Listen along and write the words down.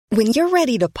When you're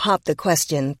ready to pop the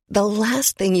question, the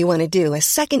last thing you want to do is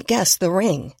second-guess the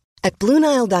ring. At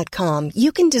BlueNile.com,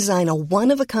 you can design a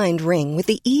one-of-a-kind ring with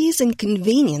the ease and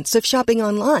convenience of shopping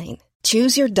online.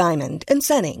 Choose your diamond and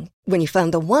setting. When you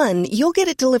find the one, you'll get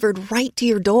it delivered right to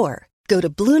your door. Go to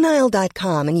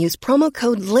BlueNile.com and use promo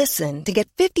code LISTEN to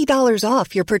get $50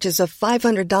 off your purchase of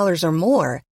 $500 or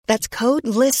more. That's code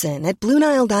LISTEN at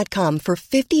BlueNile.com for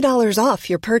 $50 off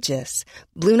your purchase.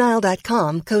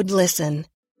 BlueNile.com, code LISTEN.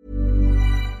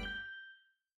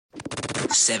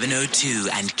 702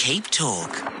 and Cape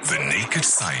Talk. The Naked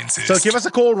Scientist. So give us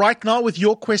a call right now with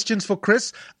your questions for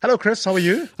Chris. Hello, Chris. How are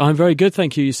you? I'm very good,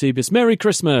 thank you, Eusebius. Merry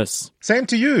Christmas. Same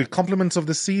to you. Compliments of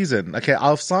the season. Okay,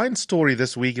 our science story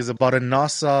this week is about a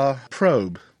NASA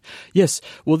probe. Yes,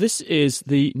 well, this is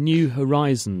the New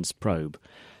Horizons probe.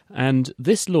 And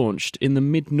this launched in the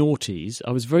mid-noughties.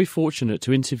 I was very fortunate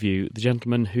to interview the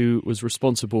gentleman who was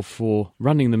responsible for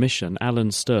running the mission,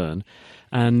 Alan Stern,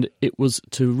 and it was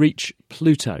to reach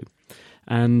Pluto.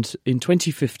 And in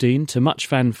 2015, to much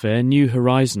fanfare, New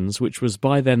Horizons, which was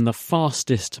by then the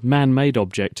fastest man-made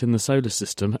object in the solar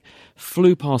system,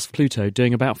 flew past Pluto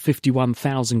doing about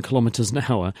 51,000 kilometres an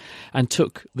hour and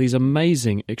took these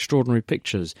amazing, extraordinary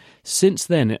pictures. Since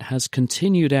then, it has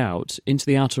continued out into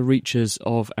the outer reaches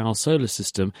of our solar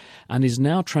system and is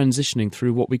now transitioning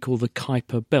through what we call the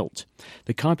Kuiper Belt.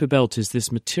 The Kuiper Belt is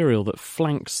this material that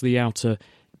flanks the outer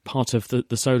part of the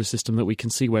solar system that we can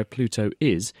see where Pluto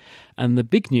is. And the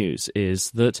big news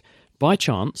is that, by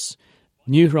chance,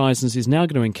 New Horizons is now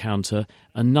going to encounter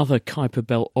another Kuiper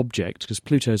Belt object, because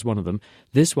Pluto is one of them.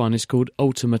 This one is called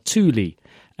Ultima Thule,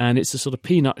 and it's a sort of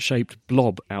peanut-shaped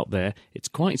blob out there. It's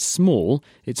quite small.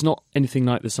 It's not anything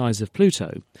like the size of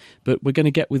Pluto, but we're going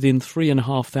to get within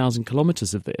 3,500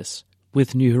 kilometres of this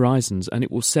with New Horizons, and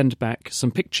it will send back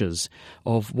some pictures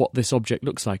of what this object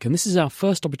looks like. And this is our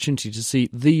first opportunity to see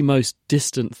the most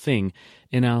distant thing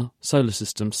in our solar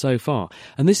system so far.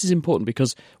 And this is important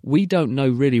because we don't know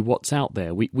really what's out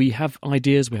there. We have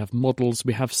ideas, we have models,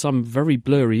 we have some very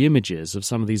blurry images of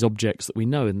some of these objects that we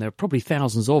know, and there are probably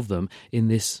thousands of them in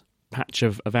this patch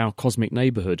of our cosmic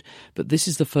neighbourhood. But this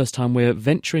is the first time we're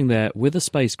venturing there with a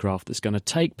spacecraft that's going to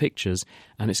take pictures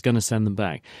and it's going to send them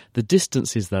back. The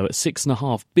distances, though, at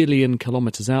 6.5 billion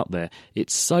kilometres out there,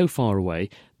 it's so far away,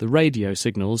 the radio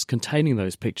signals containing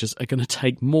those pictures are going to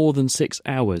take more than 6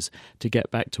 hours to get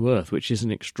back to Earth, which is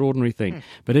an extraordinary thing.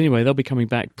 But anyway, they'll be coming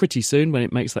back pretty soon when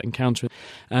it makes that encounter,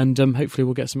 and hopefully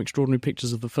we'll get some extraordinary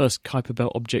pictures of the first Kuiper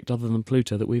Belt object other than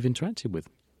Pluto that we've interacted with.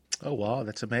 Oh, wow,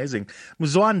 that's amazing.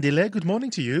 Muzwandile, good morning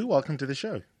to you. Welcome to the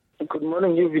show. Good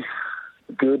morning, Yuvi.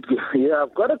 Good. Yeah,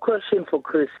 I've got a question for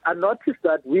Chris. I noticed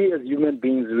that we as human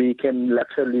beings, we can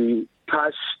actually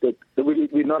touch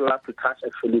we're not allowed to touch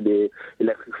actually the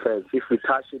electric fence. If we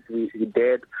touch it, we're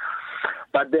dead.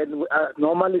 But then I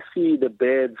normally see the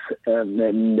birds and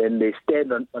then they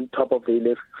stand on top of the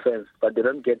electric fence, but they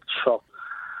don't get shocked.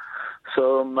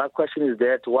 So my question is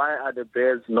that why are the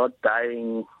birds not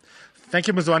dying? Thank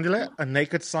you, Muzwandile. A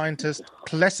Naked Scientist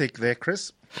classic there,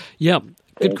 Chris. Yeah,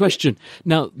 good question.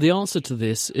 Now, the answer to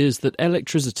this is that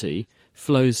electricity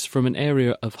flows from an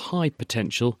area of high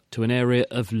potential to an area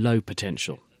of low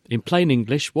potential. In plain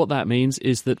English, what that means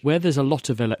is that where there's a lot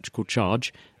of electrical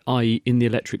charge, i.e. in the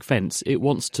electric fence, it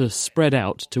wants to spread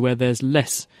out to where there's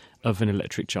less of an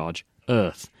electric charge,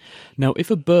 Earth. Now,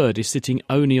 if a bird is sitting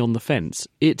only on the fence,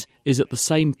 it is at the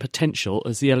same potential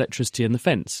as the electricity in the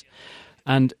fence.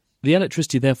 And the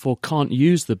electricity, therefore, can't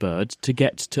use the bird to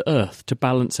get to Earth to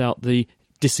balance out the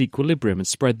disequilibrium and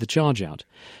spread the charge out.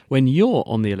 When you're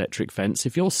on the electric fence,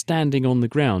 if you're standing on the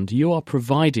ground, you are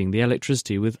providing the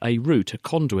electricity with a route, a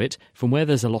conduit, from where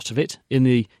there's a lot of it in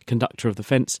the conductor of the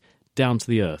fence down to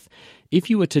the Earth.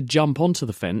 If you were to jump onto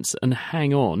the fence and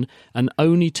hang on and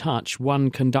only touch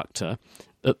one conductor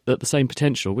at the same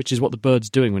potential, which is what the bird's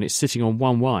doing when it's sitting on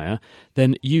one wire,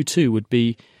 then you too would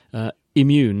be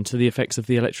immune to the effects of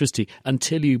the electricity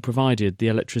until you provided the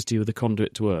electricity with a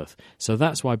conduit to Earth. So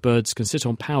that's why birds can sit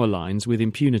on power lines with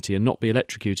impunity and not be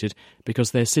electrocuted,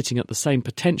 because they're sitting at the same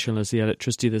potential as the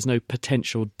electricity. There's no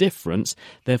potential difference,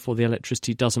 therefore the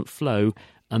electricity doesn't flow,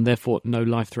 and therefore no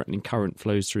life-threatening current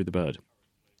flows through the bird.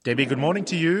 Debbie, good morning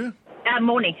to you.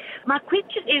 Morning. My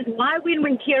question is, why when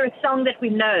we hear a song that we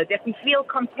know, that we feel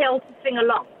compelled to sing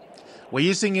along? Were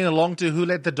you singing along to Who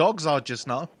Let the Dogs Out just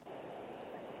now?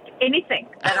 Anything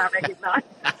that I recognize.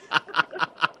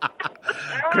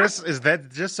 Chris, is that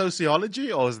just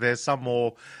sociology, or is there some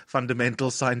more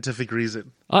fundamental scientific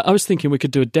reason? I was thinking we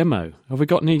could do a demo. Have we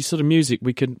got any sort of music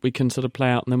we can sort of play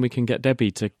out, and then we can get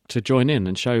Debbie to join in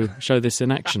and show this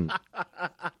in action?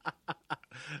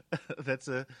 That's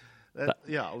a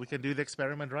Yeah, we can do the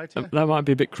experiment right here. That might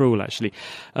be a bit cruel, actually.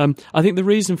 I think the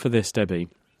reason for this, Debbie,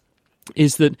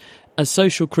 is that as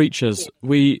social creatures,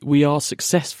 we are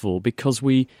successful because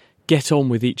we get on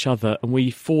with each other and we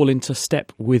fall into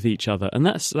step with each other. And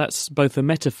that's both a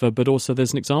metaphor, but also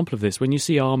there's an example of this. When you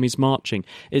see armies marching,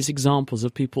 it's examples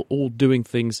of people all doing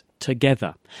things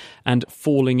together and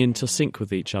falling into sync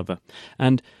with each other.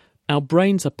 And our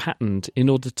brains are patterned in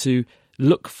order to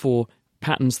look for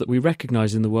patterns that we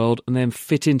recognise in the world and then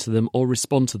fit into them or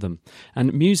respond to them.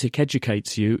 And music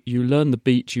educates you. You learn the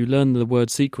beat, you learn the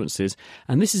word sequences.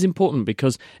 And this is important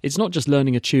because it's not just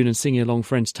learning a tune and singing along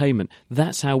for entertainment.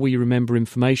 That's how we remember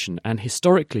information. And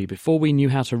historically, before we knew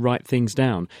how to write things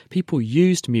down, people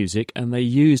used music and they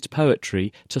used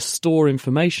poetry to store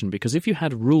information. Because if you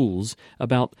had rules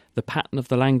about the pattern of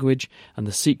the language and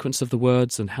the sequence of the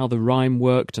words and how the rhyme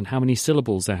worked and how many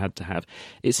syllables they had to have,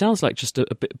 it sounds like just a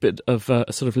bit of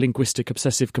a sort of linguistic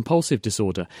obsessive-compulsive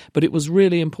disorder. But it was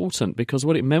really important because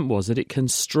what it meant was that it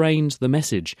constrained the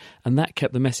message, and that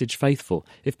kept the message faithful.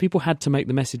 If people had to make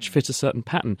the message fit a certain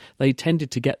pattern, they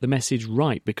tended to get the message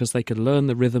right because they could learn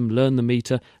the rhythm, learn the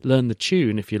meter, learn the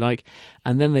tune, if you like,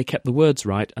 and then they kept the words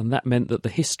right, and that meant that the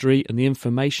history and the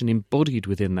information embodied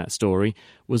within that story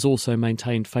was also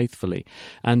maintained faithfully.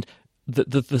 And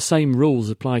the same rules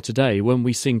apply today when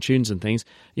we sing tunes and things.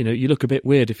 You know, you look a bit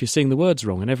weird if you sing the words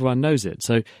wrong, and everyone knows it.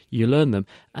 So you learn them,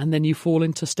 and then you fall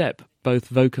into step, both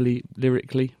vocally,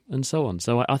 lyrically, and so on.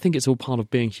 So I think it's all part of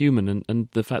being human, and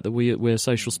the fact that we're a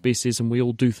social species and we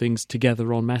all do things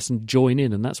together en masse and join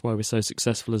in, and that's why we're so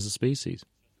successful as a species.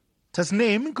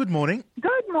 Tasneem, good morning.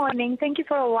 Good morning. Thank you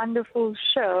for a wonderful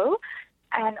show,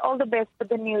 and all the best for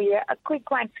the new year. A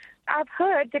quick one. I've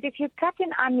heard that if you cut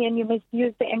an onion, you must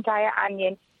use the entire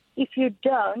onion. If you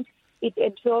don't, it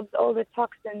absorbs all the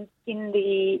toxins in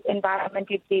the environment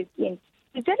it is in.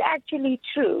 Is that actually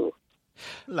true?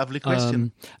 Lovely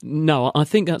question. No, I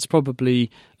think that's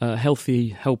probably a healthy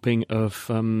helping of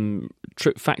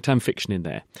fact and fiction in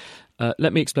there.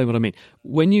 Let me explain what I mean.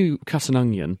 When you cut an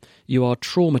onion, you are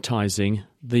traumatising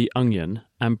the onion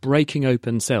and breaking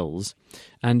open cells,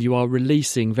 and you are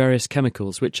releasing various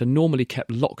chemicals which are normally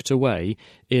kept locked away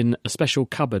in a special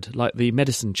cupboard like the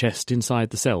medicine chest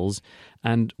inside the cells.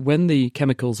 And when the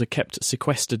chemicals are kept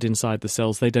sequestered inside the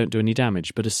cells, they don't do any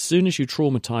damage. But as soon as you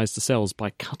traumatise the cells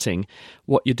by cutting,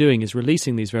 what you're doing is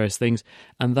releasing these various things,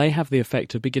 and they have the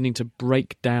effect of beginning to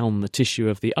break down the tissue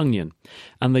of the onion.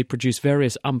 And they produce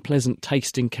various unpleasant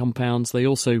tasting compounds. They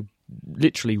also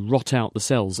literally rot out the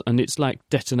cells, and it's like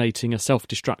detonating a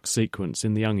self-destruct sequence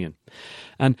in the onion.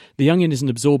 And the onion isn't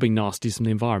absorbing nasties from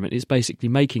the environment, it's basically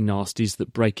making nasties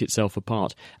that break itself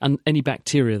apart. And any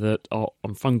bacteria that are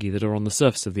on fungi that are on the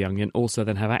surface of the onion also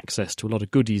then have access to a lot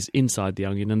of goodies inside the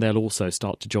onion, and they'll also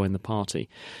start to join the party.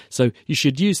 So you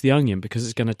should use the onion because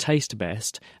it's going to taste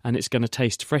best and it's going to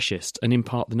taste freshest and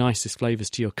impart the nicest flavours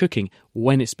to your cooking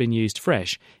when it's been used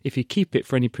fresh. If you keep it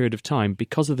for any period of time,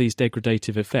 because of these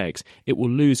degradative effects, it will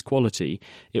lose quality,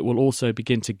 it will also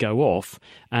begin to go off,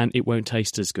 and it won't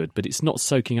taste as good. But it's not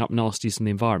soaking up nasties from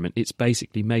the environment, it's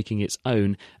basically making its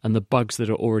own, and the bugs that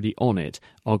are already on it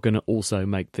are going to also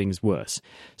make things worse.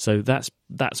 So that's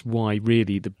why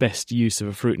really the best use of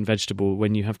a fruit and vegetable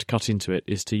when you have to cut into it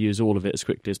is to use all of it as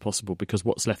quickly as possible, because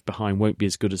what's left behind won't be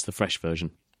as good as the fresh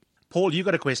version. Paul, you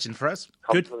got a question for us?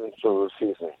 Good. For the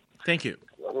season. Thank you.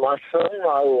 My son and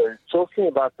I were talking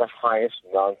about the highest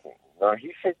mountain. Now,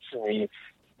 he said to me,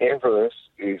 Everest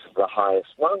is the highest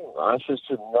mountain. I said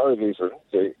to him, no, it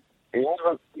isn't. In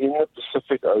the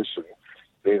Pacific Ocean,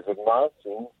 there's a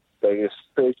mountain that is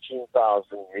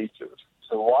 13,000 meters.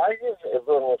 So why does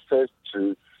everyone refer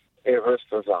to Everest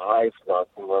as the highest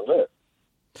mountain on Earth?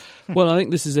 Well, I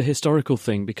think this is a historical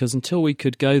thing, because until we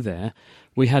could go there,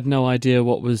 we had no idea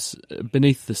what was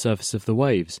beneath the surface of the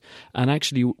waves. And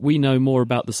actually, we know more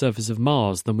about the surface of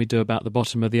Mars than we do about the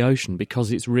bottom of the ocean,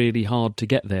 because it's really hard to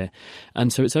get there.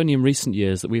 And so it's only in recent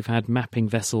years that we've had mapping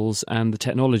vessels and the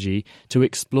technology to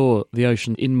explore the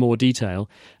ocean in more detail.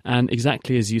 And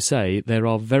exactly as you say, there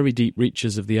are very deep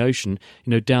reaches of the ocean,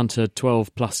 down to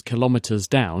 12 plus kilometres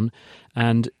down.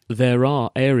 And there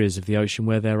are areas of the ocean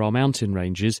where there are mountain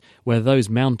ranges, where those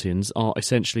mountains are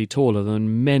essentially taller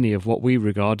than many of what we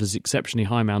regard as exceptionally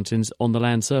high mountains on the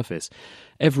land surface.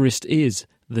 Everest is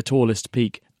the tallest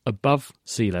peak above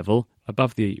sea level,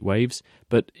 above the waves,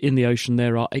 but in the ocean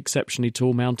there are exceptionally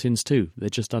tall mountains too. They're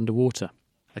just underwater.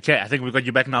 Okay, I think we've got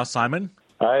you back now, Simon.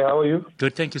 Hi, how are you?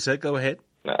 Good, thank you, sir. Go ahead.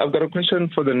 I've got a question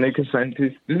for the naked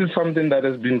scientist. This is something that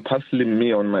has been puzzling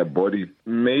me on my body.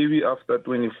 Maybe after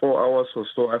 24 hours or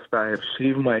so after I have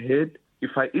shaved my head, if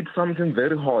I eat something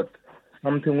very hot,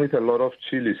 something with a lot of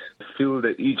chilies. Feel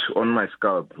the itch on my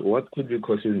scalp. What could be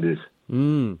causing this?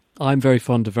 I'm very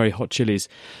fond of very hot chilies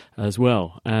as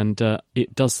well, and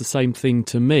it does the same thing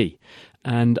to me.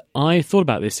 And I thought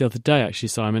about this the other day, actually,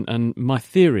 Simon, and my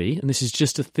theory, and this is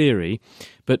just a theory,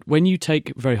 but when you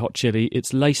take very hot chili,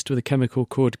 it's laced with a chemical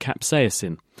called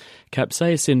capsaicin.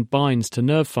 Capsaicin binds to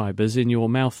nerve fibres in your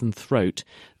mouth and throat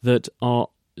that are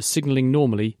signalling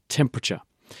normally temperature,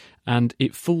 and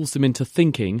it fools them into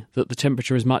thinking that the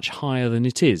temperature is much higher than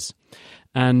it is.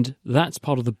 And that's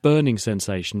part of the burning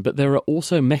sensation. But there are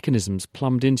also mechanisms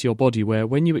plumbed into your body where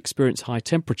when you experience high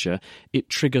temperature, it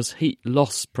triggers heat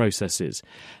loss processes.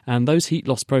 And those heat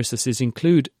loss processes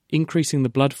include increasing the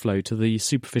blood flow to the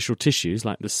superficial tissues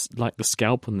like the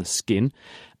scalp and the skin.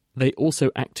 They also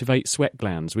activate sweat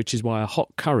glands, which is why a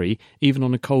hot curry, even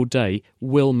on a cold day,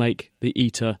 will make the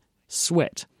eater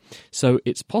sweat. So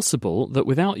it's possible that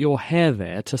without your hair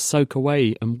there to soak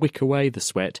away and wick away the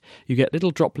sweat, you get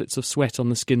little droplets of sweat on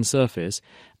the skin surface,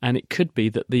 and it could be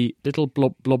that the little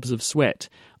blobs of sweat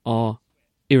are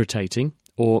irritating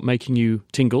or making you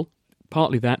tingle.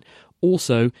 Partly that.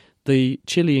 Also, the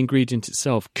chili ingredient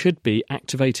itself could be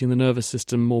activating the nervous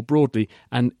system more broadly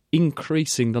and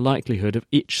increasing the likelihood of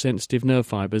itch-sensitive nerve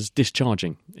fibres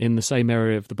discharging in the same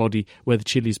area of the body where the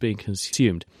chili is being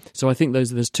consumed. So I think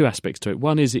there's two aspects to it.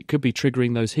 One is it could be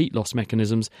triggering those heat loss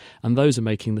mechanisms, and those are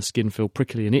making the skin feel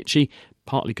prickly and itchy,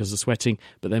 partly because of sweating,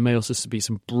 but there may also be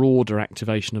some broader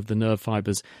activation of the nerve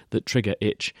fibres that trigger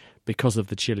itch because of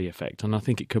the chili effect, and I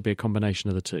think it could be a combination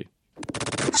of the two.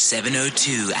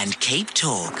 702 and Cape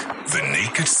Talk. The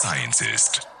Naked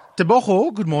Scientist.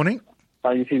 Tebogo, good morning.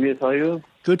 Hi, Eusebius, how are you?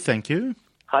 Good, thank you.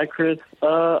 Hi, Chris.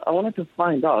 I wanted to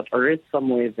find out, I read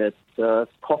somewhere that the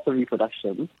cost of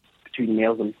reproduction between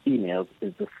males and females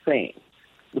is the same,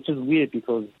 which is weird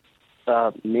because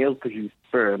males produce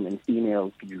sperm and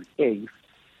females produce eggs,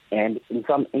 and in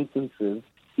some instances,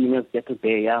 females get to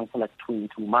bear young for like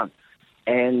 22 months.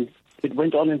 And it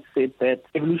went on and said that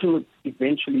evolution would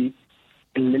eventually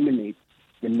eliminate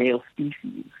the male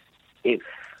species if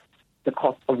the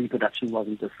cost of reproduction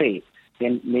wasn't the same.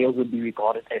 Then males would be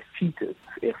regarded as fetus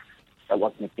if that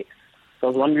wasn't the case. So I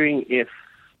was wondering if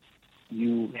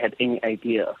you had any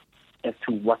idea as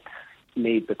to what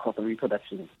made the cost of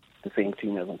reproduction the same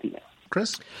between males and females.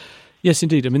 Chris? Yes,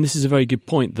 indeed. I mean, this is a very good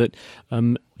point that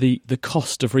the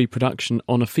cost of reproduction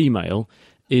on a female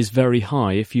is very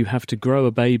high if you have to grow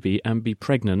a baby and be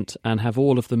pregnant and have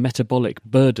all of the metabolic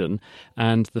burden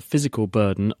and the physical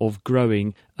burden of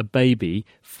growing a baby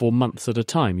for months at a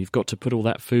time. You've got to put all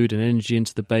that food and energy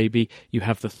into the baby. You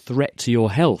have the threat to your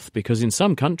health because in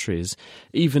some countries,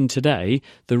 even today,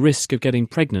 the risk of getting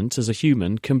pregnant as a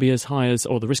human can be as high as,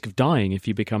 or the risk of dying if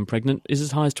you become pregnant is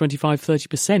as high as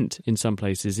 25-30% in some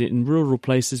places. In rural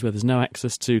places where there's no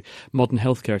access to modern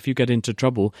healthcare, if you get into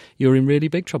trouble, you're in really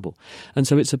big trouble. And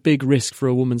so it's a big risk for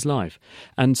a woman's life.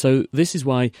 And so this is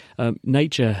why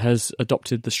nature has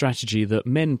adopted the strategy that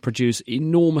men produce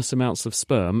enormous amounts of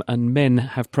sperm, and men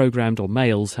have programmed, or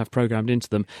males have programmed into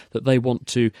them, that they want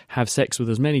to have sex with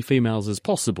as many females as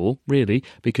possible, really,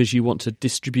 because you want to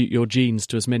distribute your genes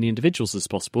to as many individuals as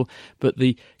possible. But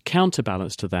the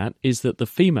counterbalance to that is that the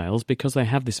females, because they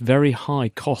have this very high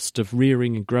cost of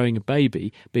rearing and growing a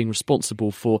baby, being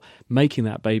responsible for making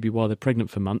that baby while they're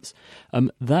pregnant for months,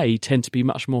 they tend to be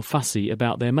much more fussy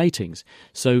about their matings.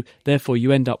 So therefore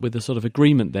you end up with a sort of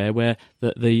agreement there where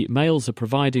the males are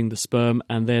providing the sperm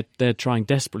and they're trying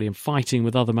desperately and fighting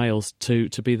with other males to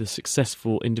be the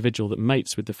successful individual that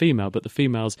mates with the female, but the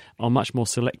females are much more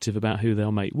selective about who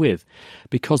they'll mate with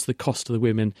because the cost to the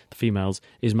women, the females,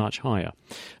 is much higher.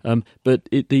 But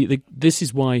this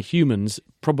is why humans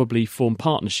probably form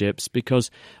partnerships,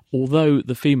 because although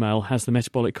the female has the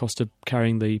metabolic cost of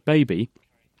carrying the baby,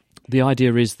 the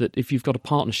idea is that if you've got a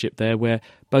partnership there where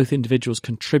both individuals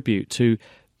contribute to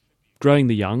growing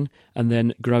the young and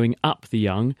then growing up the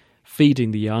young,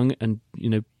 feeding the young and,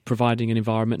 providing an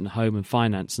environment and home and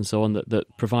finance and so on that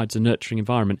provides a nurturing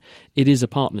environment, it is a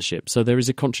partnership. So there is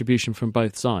a contribution from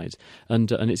both sides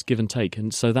and it's give and take.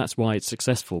 And so that's why it's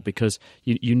successful, because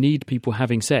you need people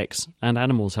having sex and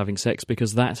animals having sex,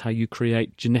 because that's how you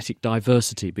create genetic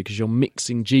diversity, because you're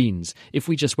mixing genes. If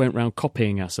we just went around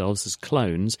copying ourselves as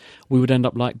clones, we would end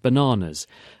up like bananas.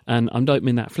 And I don't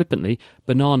mean that flippantly.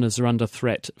 Bananas are under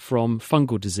threat from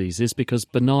fungal diseases because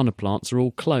banana plants are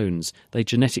all clones. They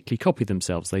genetically copy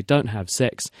themselves. They don't have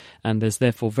sex, and there's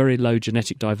therefore very low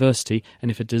genetic diversity. And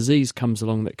if a disease comes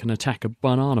along that can attack a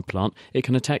banana plant, it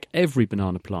can attack every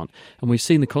banana plant. And we've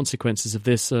seen the consequences of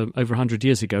this over 100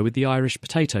 years ago with the Irish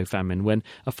potato famine, when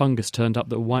a fungus turned up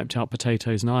that wiped out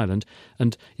potatoes in Ireland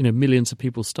and millions of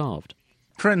people starved.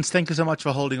 Prince, thank you so much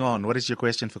for holding on. What is your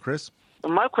question for Chris?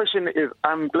 My question is,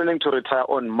 I'm planning to retire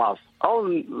on Mars. I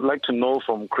would like to know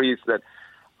from Chris that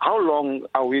how long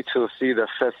are we to see the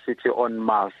first city on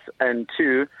Mars? And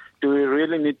two, do we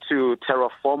really need to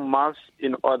terraform Mars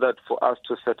in order for us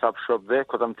to set up shop there?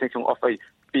 Because I'm thinking of a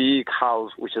big house,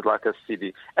 which is like a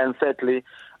city. And thirdly,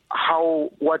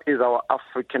 what is our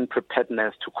African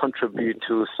preparedness to contribute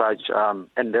to such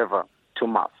endeavor to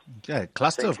Mars? Okay,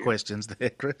 cluster of questions there,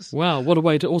 Chris. Wow, what a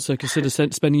way to also consider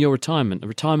spending your retirement, a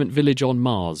retirement village on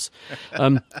Mars.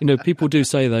 People do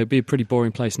say, though, it'd be a pretty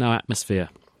boring place, no atmosphere.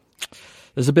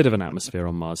 There's a bit of an atmosphere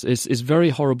on Mars. It's a very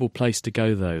horrible place to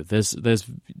go, though. There's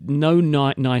no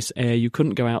nice air. You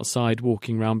couldn't go outside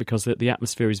walking around because the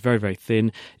atmosphere is very, very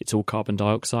thin. It's all carbon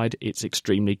dioxide. It's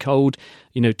extremely cold.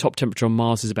 Top temperature on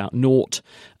Mars is about 0.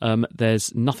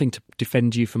 There's nothing to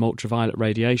defend you from ultraviolet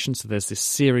radiation, so there's this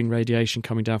searing radiation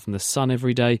coming down from the sun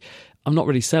every day. I'm not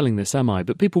really selling this, am I?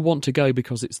 But people want to go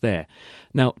because it's there.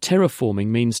 Now, terraforming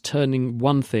means turning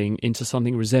one thing into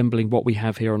something resembling what we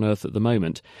have here on Earth at the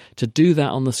moment. To do that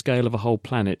on the scale of a whole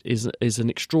planet is an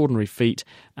extraordinary feat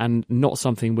and not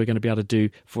something we're going to be able to do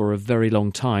for a very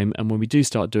long time. And when we do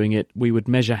start doing it, we would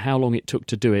measure how long it took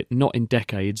to do it, not in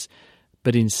decades,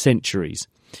 but in centuries.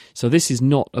 So this is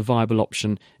not a viable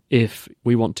option if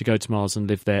we want to go to Mars and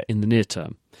live there in the near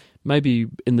term. Maybe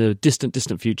in the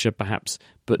distant future, perhaps,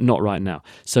 but not right now.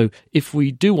 So if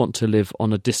we do want to live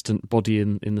on a distant body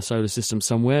in the solar system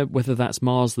somewhere, whether that's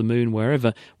Mars, the Moon,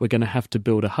 wherever, we're going to have to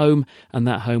build a home, and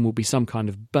that home will be some kind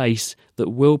of base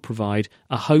that will provide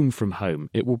a home from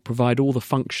home. It will provide all the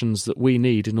functions that we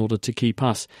need in order to keep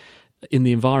us in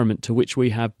the environment to which we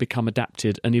have become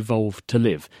adapted and evolved to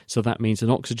live. So that means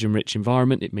an oxygen-rich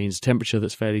environment, it means temperature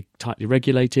that's fairly tightly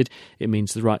regulated, it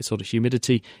means the right sort of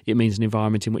humidity, it means an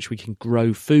environment in which we can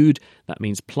grow food, that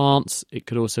means plants, it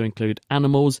could also include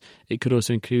animals, it could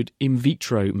also include in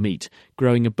vitro meat,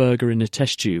 growing a burger in a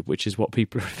test tube, which is what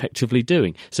people are effectively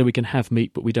doing. So we can have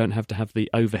meat, but we don't have to have the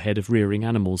overhead of rearing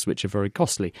animals, which are very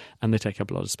costly, and they take up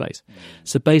a lot of space.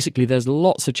 So basically there's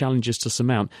lots of challenges to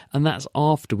surmount, and that's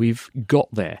after we've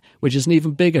got there, which is an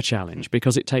even bigger challenge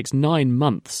because it takes 9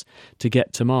 months to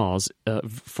get to Mars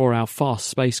for our fast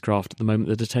spacecraft at the moment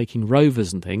that are taking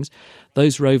rovers and things.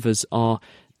 Those rovers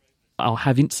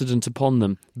have incident upon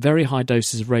them very high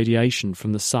doses of radiation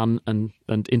from the sun and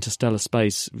interstellar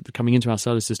space coming into our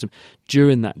solar system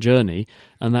during that journey,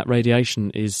 and that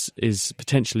radiation is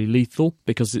potentially lethal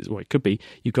because it could be.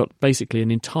 You've got basically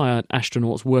an entire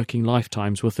astronaut's working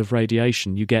lifetime's worth of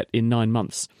radiation you get in 9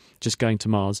 months just going to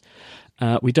Mars.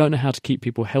 We don't know how to keep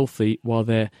people healthy while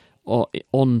they're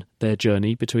on their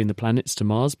journey between the planets to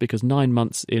Mars, because 9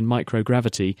 months in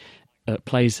microgravity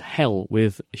plays hell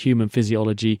with human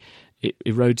physiology. It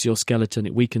erodes your skeleton,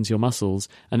 it weakens your muscles,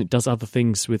 and it does other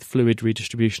things with fluid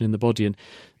redistribution in the body. And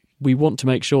we want to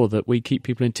make sure that we keep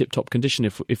people in tip-top condition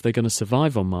if they're going to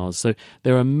survive on Mars. So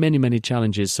there are many, many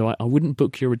challenges. So I wouldn't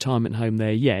book your retirement home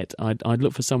there yet. I'd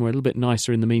look for somewhere a little bit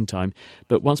nicer in the meantime.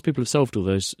 But once people have solved all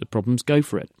those problems, go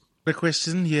for it. A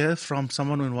question here from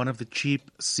someone in one of the cheap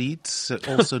seats,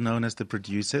 also known as the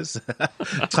producers.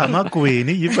 Tama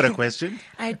Kweni, you've got a question?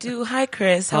 I do. Hi,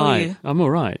 Chris. How are you? I'm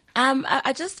all right.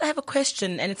 I have a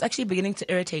question, and it's actually beginning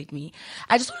to irritate me.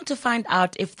 I just wanted to find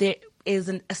out if there is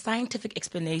a scientific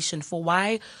explanation for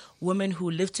why women who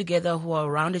live together, who are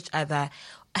around each other,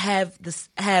 have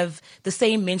the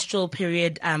same menstrual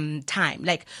period time.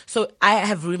 Like, so I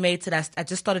have roommates and I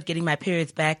just started getting my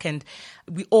periods back, and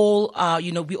we all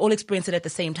we all experience it at the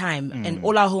same time, and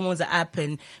all our hormones are up,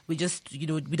 and we just we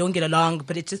don't get along,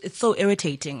 but it's so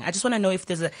irritating. I just want to know if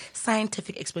there's a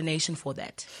scientific explanation for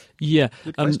that. Yeah,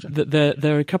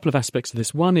 there are a couple of aspects of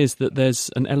this. One is that there's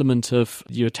an element of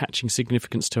you attaching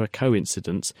significance to a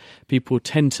coincidence. People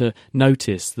tend to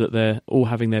notice that they're all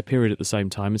having their period at the same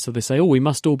time, and so they say, oh, we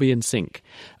must all be in sync.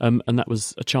 And that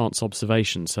was a chance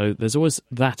observation. So there's always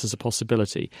that as a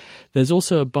possibility. There's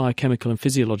also a biochemical and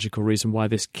physiological reason why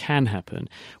this can happen,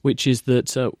 which is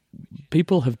that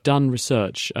people have done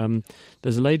research.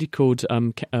 There's a lady called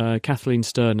Kathleen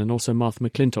Stern and also Martha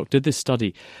McClintock did this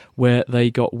study where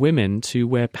they got women to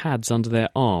wear pads under their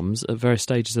arms at various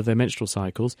stages of their menstrual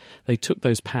cycles. They took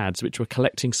those pads, which were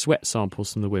collecting sweat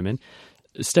samples from the women,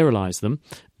 sterilised them,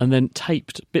 and then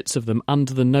taped bits of them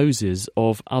under the noses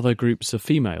of other groups of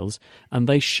females, and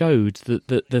they showed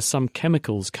that there's some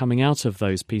chemicals coming out of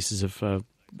those pieces of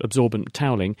absorbent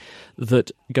toweling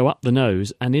that go up the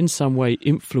nose and in some way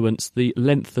influence the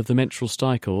length of the menstrual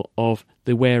cycle of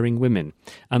the wearing women.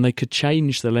 And they could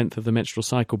change the length of the menstrual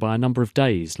cycle by a number of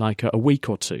days, like a week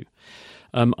or two.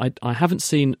 I haven't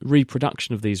seen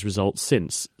reproduction of these results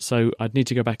since, so I'd need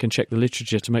to go back and check the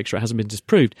literature to make sure it hasn't been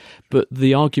disproved. But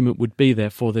the argument would be,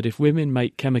 therefore, that if women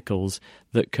make chemicals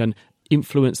that can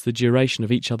influence the duration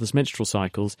of each other's menstrual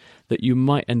cycles, that you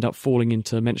might end up falling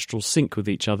into menstrual sync with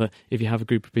each other if you have a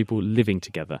group of people living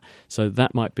together. So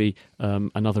that might be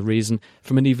another reason.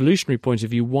 From an evolutionary point of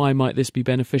view, why might this be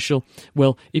beneficial?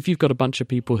 Well, if you've got a bunch of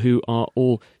people who are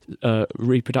all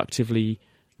reproductively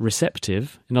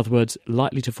receptive, in other words,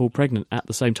 likely to fall pregnant at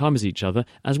the same time as each other,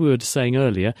 as we were saying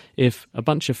earlier, if a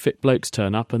bunch of fit blokes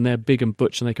turn up and they're big and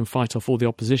butch and they can fight off all the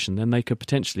opposition, then they could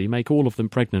potentially make all of them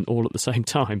pregnant all at the same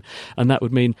time, and that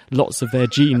would mean lots of their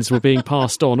genes were being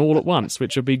passed on all at once,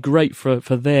 which would be great for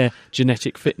their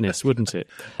genetic fitness, wouldn't it?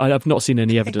 I've not seen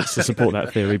any evidence to support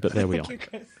that theory, but there we are.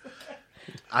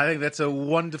 I think that's a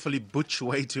wonderfully butch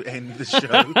way to end the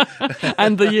show.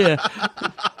 And the year.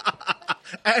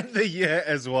 And the year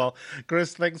as well.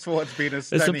 Chris, thanks for what's been a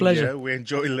stunning year. We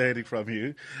enjoy learning from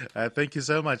you. Thank you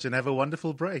so much and have a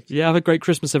wonderful break. Yeah, have a great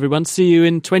Christmas, everyone. See you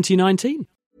in 2019.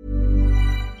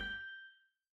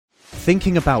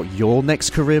 Thinking about your next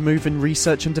career move in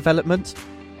research and development?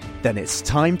 Then it's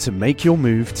time to make your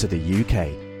move to the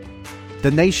UK.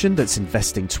 The nation that's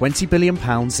investing £20 billion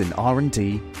in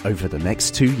R&D over the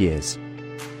next 2 years.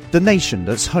 The nation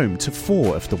that's home to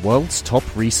 4 of the world's top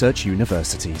research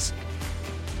universities.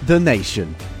 The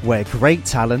nation where great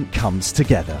talent comes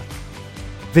together.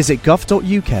 Visit gov.uk/great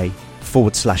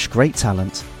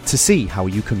talent to see how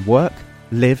you can work,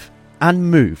 live and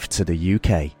move to the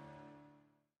UK.